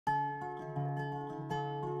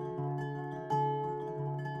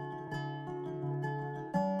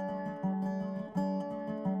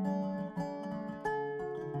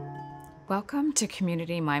Welcome to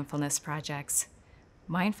Community Mindfulness Project's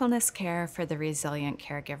Mindfulness Care for the Resilient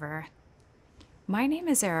Caregiver. My name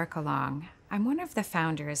is Erika Long. I'm one of the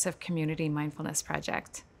founders of Community Mindfulness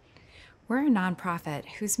Project. We're a nonprofit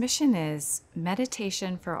whose mission is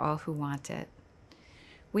meditation for all who want it.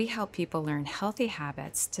 We help people learn healthy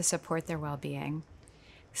habits to support their well-being,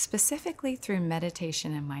 specifically through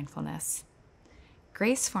meditation and mindfulness.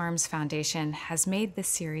 Grace Farms Foundation has made this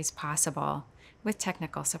series possible with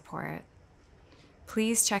technical support.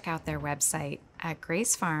 Please check out their website at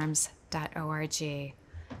gracefarms.org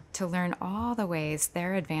to learn all the ways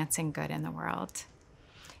they're advancing good in the world.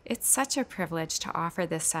 It's such a privilege to offer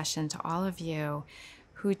this session to all of you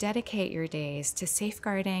who dedicate your days to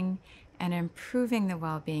safeguarding and improving the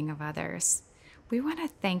well-being of others. We want to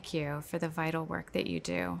thank you for the vital work that you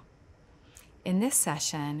do. In this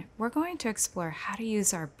session, we're going to explore how to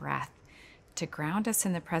use our breath to ground us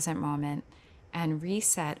in the present moment and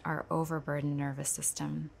reset our overburdened nervous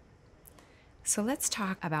system. So let's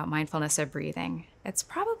talk about mindfulness of breathing. It's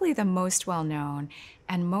probably the most well-known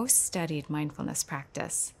and most studied mindfulness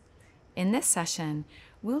practice. In this session,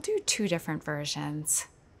 we'll do two different versions.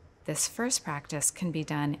 This first practice can be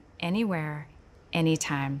done anywhere,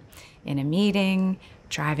 anytime, in a meeting,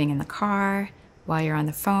 driving in the car, while you're on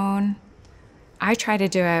the phone. I try to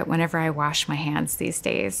do it whenever I wash my hands these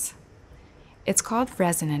days. It's called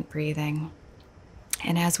resonant breathing.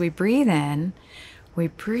 And as we breathe in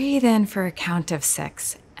for a count of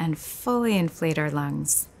 6 and fully inflate our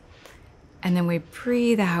lungs. And then we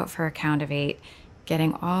breathe out for a count of 8,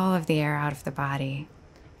 getting all of the air out of the body.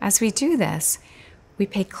 As we do this, we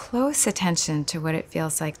pay close attention to what it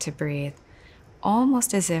feels like to breathe,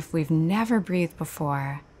 almost as if we've never breathed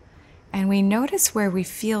before. And we notice where we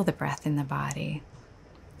feel the breath in the body.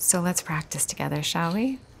 So let's practice together, shall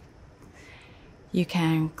we? You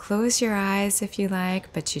can close your eyes if you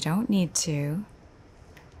like, but you don't need to.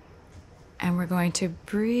 And we're going to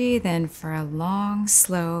breathe in for a long,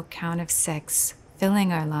 slow count of 6,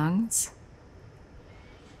 filling our lungs.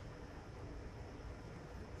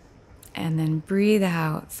 And then breathe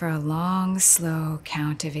out for a long, slow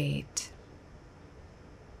count of 8.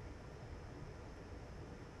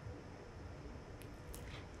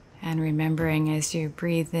 And remembering as you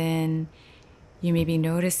breathe in, you may be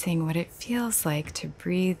noticing what it feels like to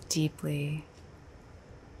breathe deeply.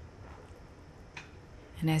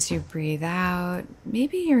 And as you breathe out,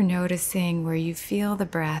 maybe you're noticing where you feel the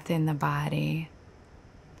breath in the body.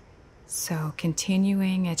 So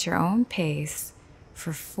continuing at your own pace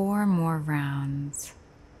for 4 more rounds.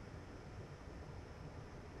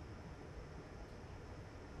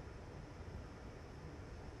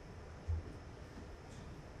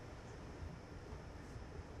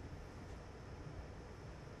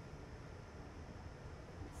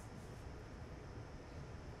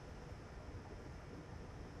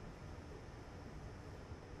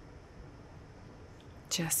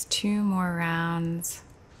 Just 2 more rounds.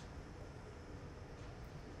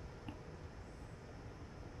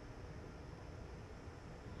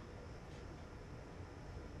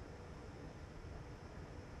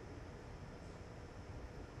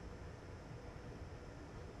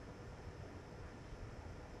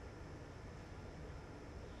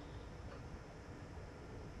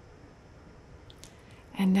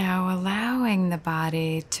 And now allowing the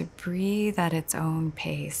body to breathe at its own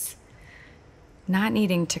pace, not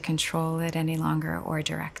needing to control it any longer or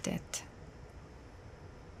direct it.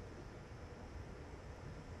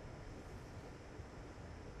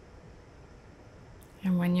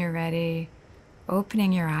 And when you're ready,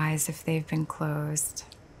 opening your eyes if they've been closed.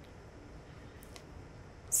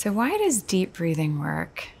 So why does deep breathing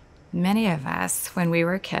work? Many of us, when we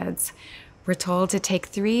were kids, were told to take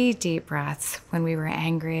 3 deep breaths when we were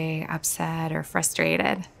angry, upset, or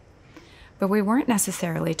frustrated. But we weren't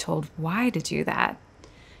necessarily told why to do that.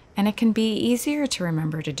 And it can be easier to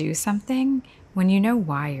remember to do something when you know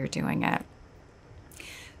why you're doing it.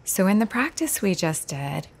 So in the practice we just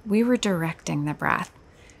did, we were directing the breath.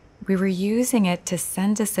 We were using it to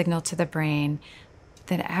send a signal to the brain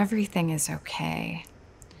that everything is okay.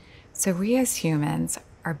 So we as humans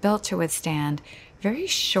are built to withstand very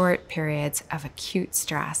short periods of acute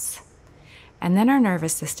stress. And then our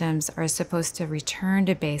nervous systems are supposed to return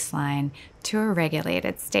to baseline to a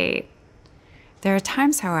regulated state. There are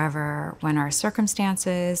times, however, when our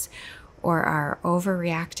circumstances or our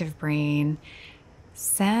overreactive brain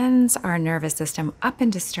sends our nervous system up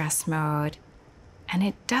into stress mode, and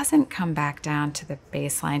it doesn't come back down to the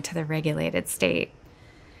baseline, to the regulated state.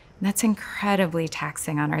 And that's incredibly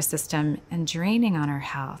taxing on our system and draining on our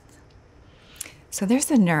health. So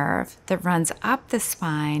there's a nerve that runs up the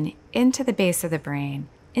spine into the base of the brain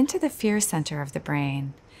into the fear center of the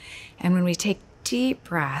brain. And when we take deep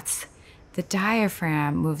breaths, the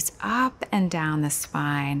diaphragm moves up and down the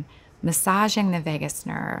spine, massaging the vagus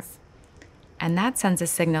nerve. And that sends a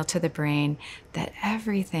signal to the brain that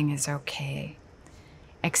everything is okay.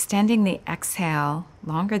 Extending the exhale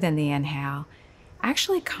longer than the inhale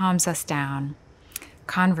actually calms us down.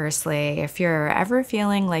 Conversely, if you're ever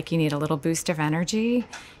feeling like you need a little boost of energy,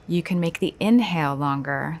 you can make the inhale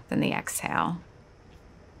longer than the exhale.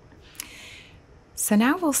 So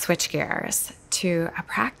now we'll switch gears to a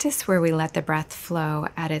practice where we let the breath flow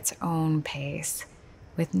at its own pace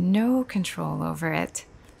with no control over it,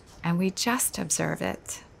 and we just observe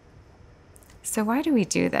it. So why do we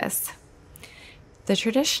do this? The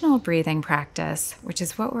traditional breathing practice, which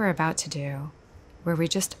is what we're about to do, where we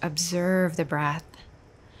just observe the breath,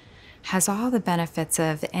 has all the benefits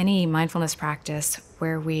of any mindfulness practice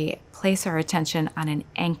where we place our attention on an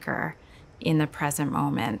anchor in the present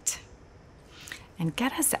moment and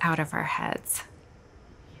get us out of our heads.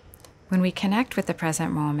 When we connect with the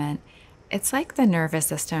present moment, it's like the nervous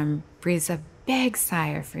system breathes a big sigh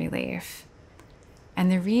of relief.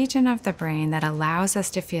 And the region of the brain that allows us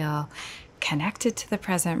to feel connected to the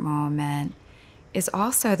present moment is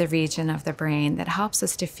also the region of the brain that helps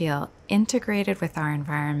us to feel integrated with our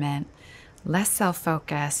environment, less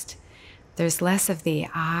self-focused. There's less of the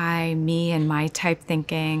I, me, and my type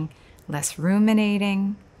thinking, less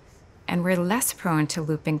ruminating, and we're less prone to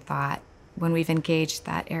looping thought when we've engaged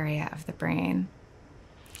that area of the brain.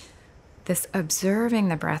 This observing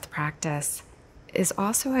the breath practice is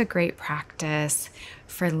also a great practice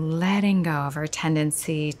for letting go of our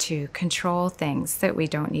tendency to control things that we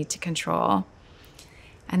don't need to control.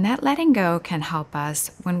 And that letting go can help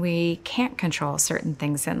us when we can't control certain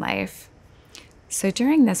things in life. So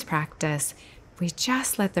during this practice, we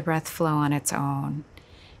just let the breath flow on its own.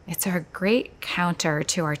 It's a great counter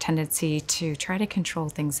to our tendency to try to control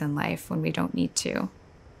things in life when we don't need to.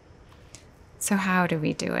 So how do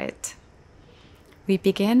we do it? We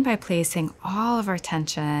begin by placing all of our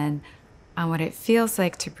attention on what it feels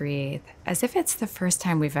like to breathe, as if it's the first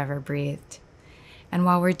time we've ever breathed. And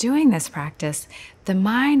while we're doing this practice, the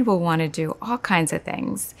mind will want to do all kinds of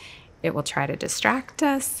things. It will try to distract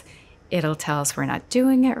us. It'll tell us we're not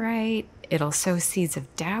doing it right. It'll sow seeds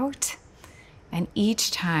of doubt. And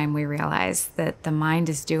each time we realize that the mind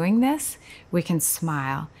is doing this, we can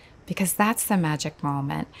smile, because that's the magic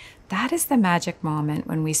moment. That is the magic moment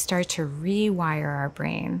when we start to rewire our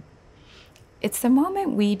brain. It's the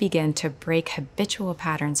moment we begin to break habitual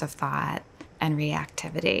patterns of thought and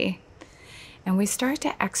reactivity. And we start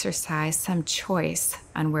to exercise some choice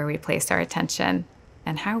on where we place our attention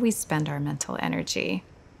and how we spend our mental energy.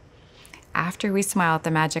 After we smile at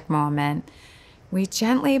the magic moment, we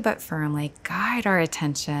gently but firmly guide our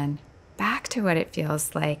attention back to what it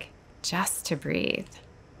feels like just to breathe.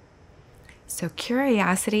 So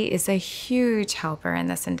curiosity is a huge helper in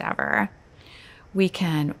this endeavor. We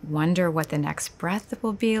can wonder what the next breath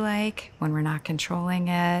will be like when we're not controlling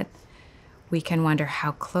it. We can wonder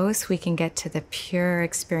how close we can get to the pure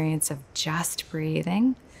experience of just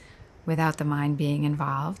breathing without the mind being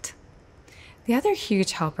involved. The other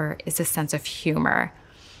huge helper is a sense of humor.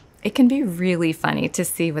 It can be really funny to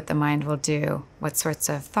see what the mind will do, what sorts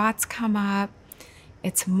of thoughts come up.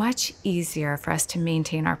 It's much easier for us to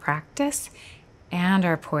maintain our practice and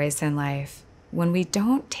our poise in life when we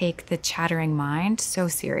don't take the chattering mind so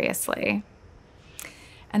seriously.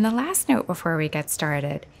 And the last note before we get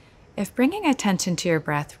started, if bringing attention to your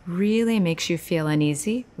breath really makes you feel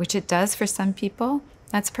uneasy, which it does for some people,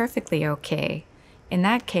 that's perfectly okay. In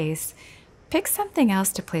that case, pick something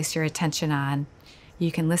else to place your attention on.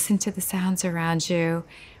 You can listen to the sounds around you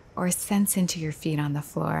or sense into your feet on the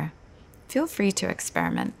floor. Feel free to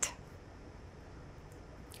experiment.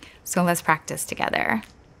 So let's practice together.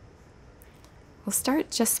 We'll start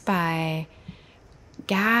just by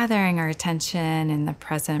gathering our attention in the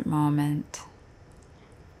present moment.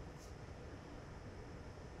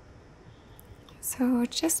 So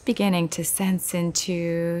just beginning to sense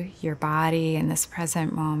into your body in this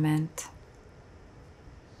present moment.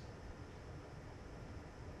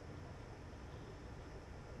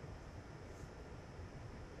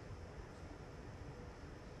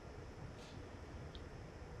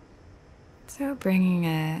 So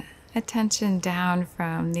bringing attention down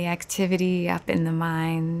from the activity up in the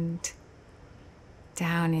mind,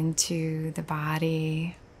 down into the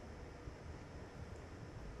body.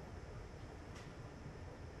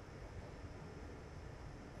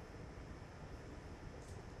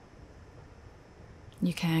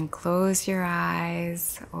 You can close your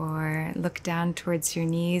eyes or look down towards your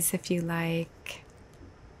knees if you like.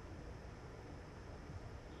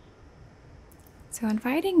 So,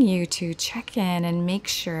 inviting you to check in and make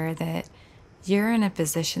sure that you're in a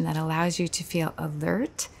position that allows you to feel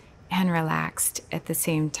alert and relaxed at the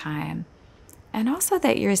same time. And also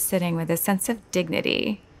that you're sitting with a sense of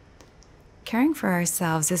dignity. Caring for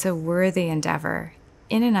ourselves is a worthy endeavor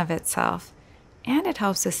in and of itself, and it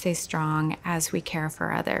helps us stay strong as we care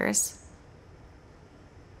for others.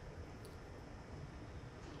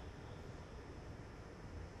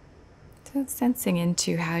 So, sensing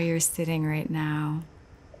into how you're sitting right now.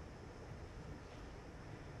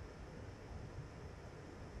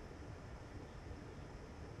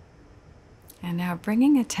 And now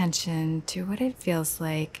bringing attention to what it feels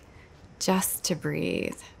like just to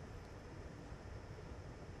breathe.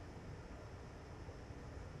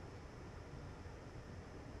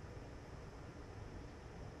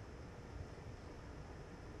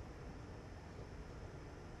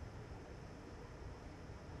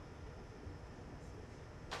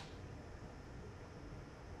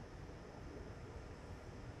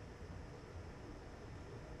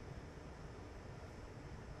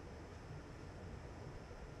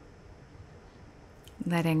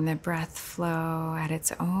 Letting the breath flow at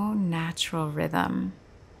its own natural rhythm.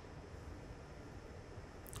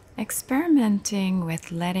 Experimenting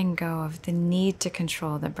with letting go of the need to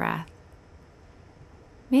control the breath.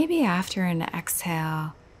 Maybe after an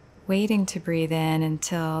exhale, waiting to breathe in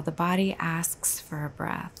until the body asks for a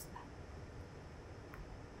breath.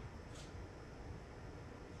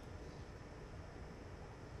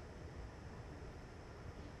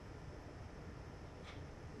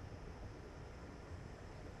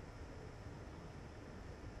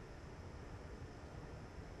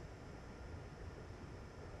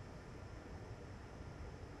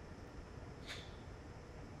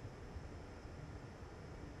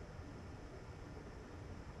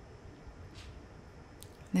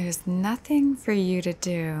 There's nothing for you to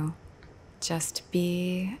do, just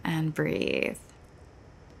be and breathe.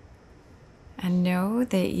 And know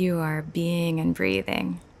that you are being and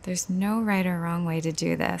breathing. There's no right or wrong way to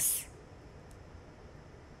do this.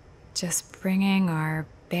 Just bringing our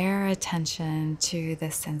bare attention to the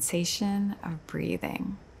sensation of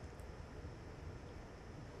breathing.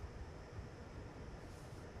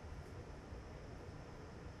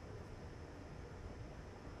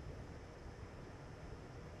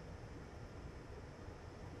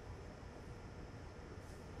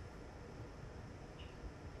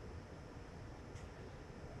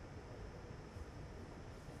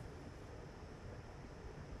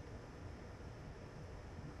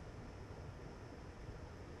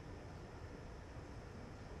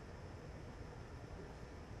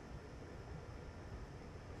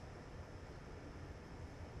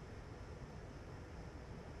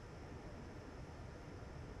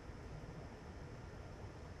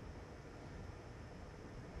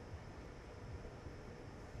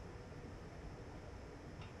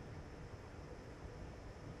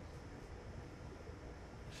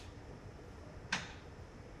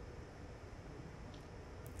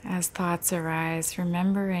 As thoughts arise,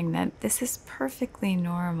 remembering that this is perfectly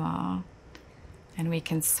normal, and we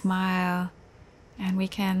can smile and we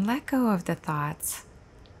can let go of the thoughts,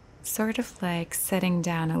 sort of like setting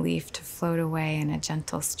down a leaf to float away in a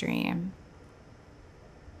gentle stream.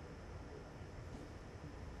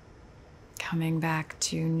 Coming back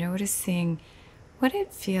to noticing what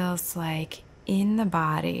it feels like in the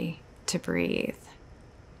body to breathe.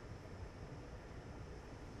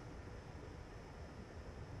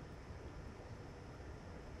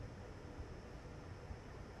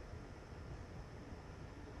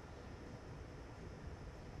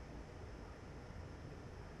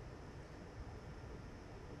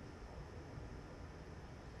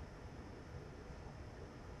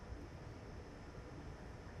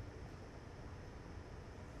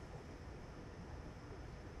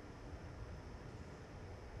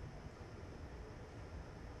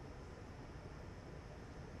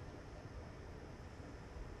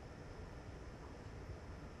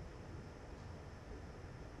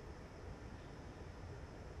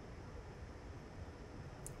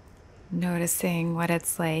 Noticing what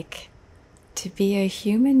it's like to be a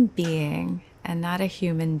human being and not a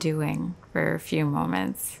human doing for a few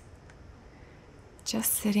moments.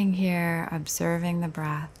 Just sitting here, observing the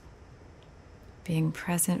breath, being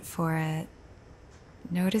present for it,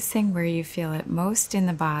 noticing where you feel it most in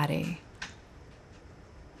the body.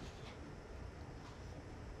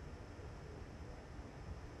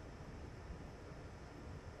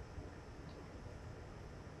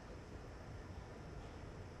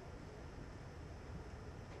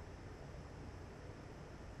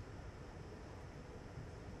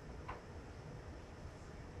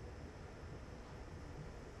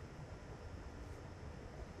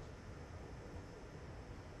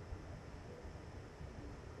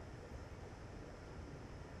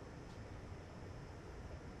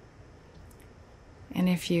 And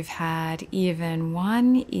if you've had even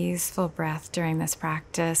one easeful breath during this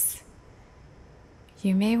practice,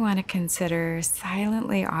 you may want to consider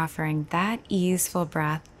silently offering that easeful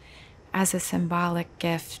breath as a symbolic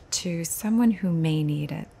gift to someone who may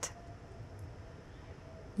need it.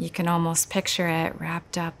 You can almost picture it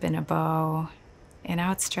wrapped up in a bow in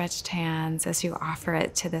outstretched hands as you offer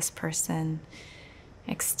it to this person,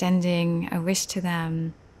 extending a wish to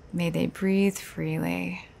them. May they breathe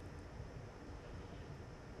freely.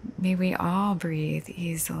 May we all breathe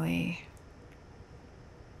easily.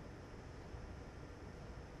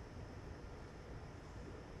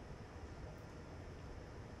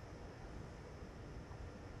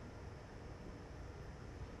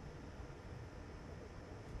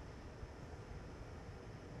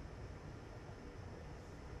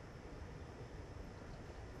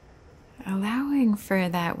 Allowing for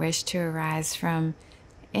that wish to arise from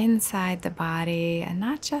inside the body and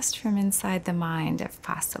not just from inside the mind, if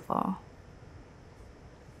possible.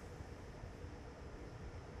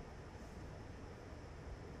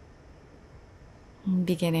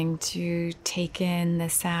 Beginning to take in the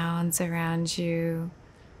sounds around you,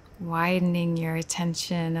 widening your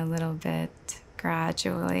attention a little bit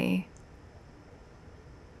gradually.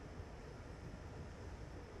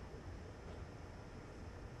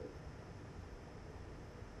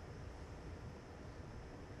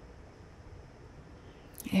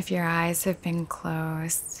 If your eyes have been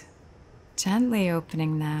closed, gently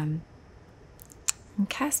opening them and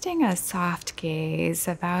casting a soft gaze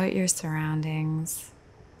about your surroundings.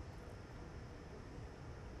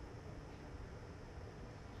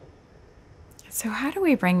 So how do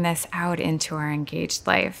we bring this out into our engaged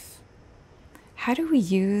life? How do we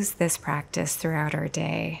use this practice throughout our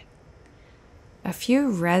day? A few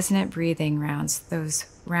resonant breathing rounds, those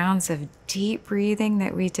rounds of deep breathing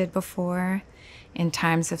that we did before in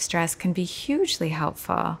times of stress, can be hugely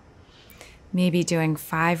helpful. Maybe doing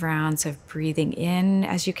 5 rounds of breathing in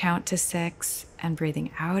as you count to 6 and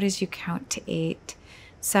breathing out as you count to 8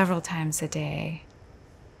 several times a day.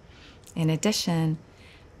 In addition,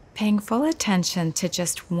 paying full attention to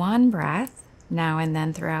just one breath now and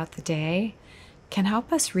then throughout the day can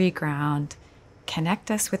help us reground,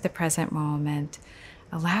 connect us with the present moment,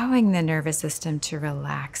 allowing the nervous system to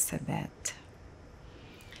relax a bit.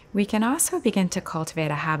 We can also begin to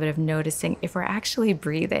cultivate a habit of noticing if we're actually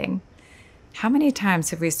breathing. How many times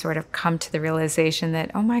have we sort of come to the realization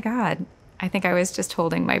that, oh my God, I think I was just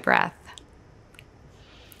holding my breath?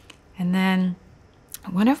 And then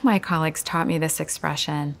one of my colleagues taught me this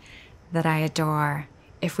expression that I adore.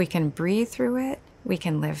 If we can breathe through it, we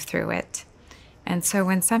can live through it. And so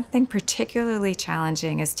when something particularly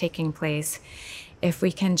challenging is taking place, if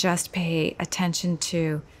we can just pay attention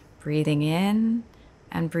to breathing in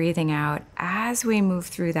and breathing out as we move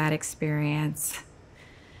through that experience,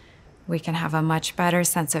 we can have a much better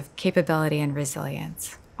sense of capability and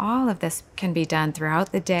resilience. All of this can be done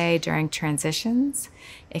throughout the day during transitions.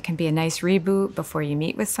 It can be a nice reboot before you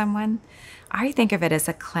meet with someone. I think of it as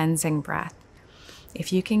a cleansing breath.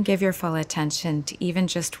 If you can give your full attention to even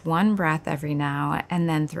just one breath every now and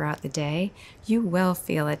then throughout the day, you will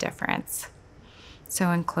feel a difference.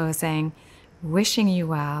 So in closing, wishing you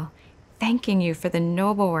well, thanking you for the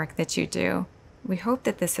noble work that you do. We hope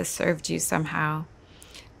that this has served you somehow.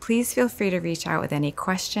 Please feel free to reach out with any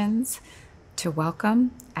questions to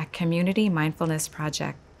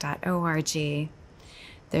welcome@communitymindfulnessproject.org.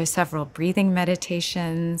 There's several breathing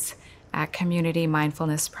meditations at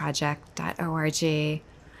communitymindfulnessproject.org,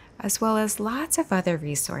 as well as lots of other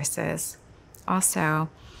resources. Also,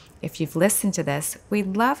 if you've listened to this,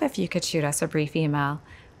 we'd love if you could shoot us a brief email.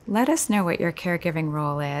 Let us know what your caregiving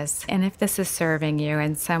role is and if this is serving you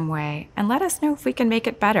in some way, and let us know if we can make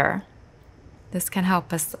it better. This can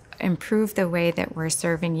help us improve the way that we're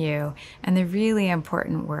serving you and the really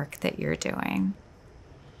important work that you're doing.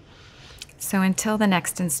 So until the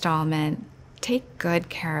next installment, take good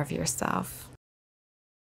care of yourself.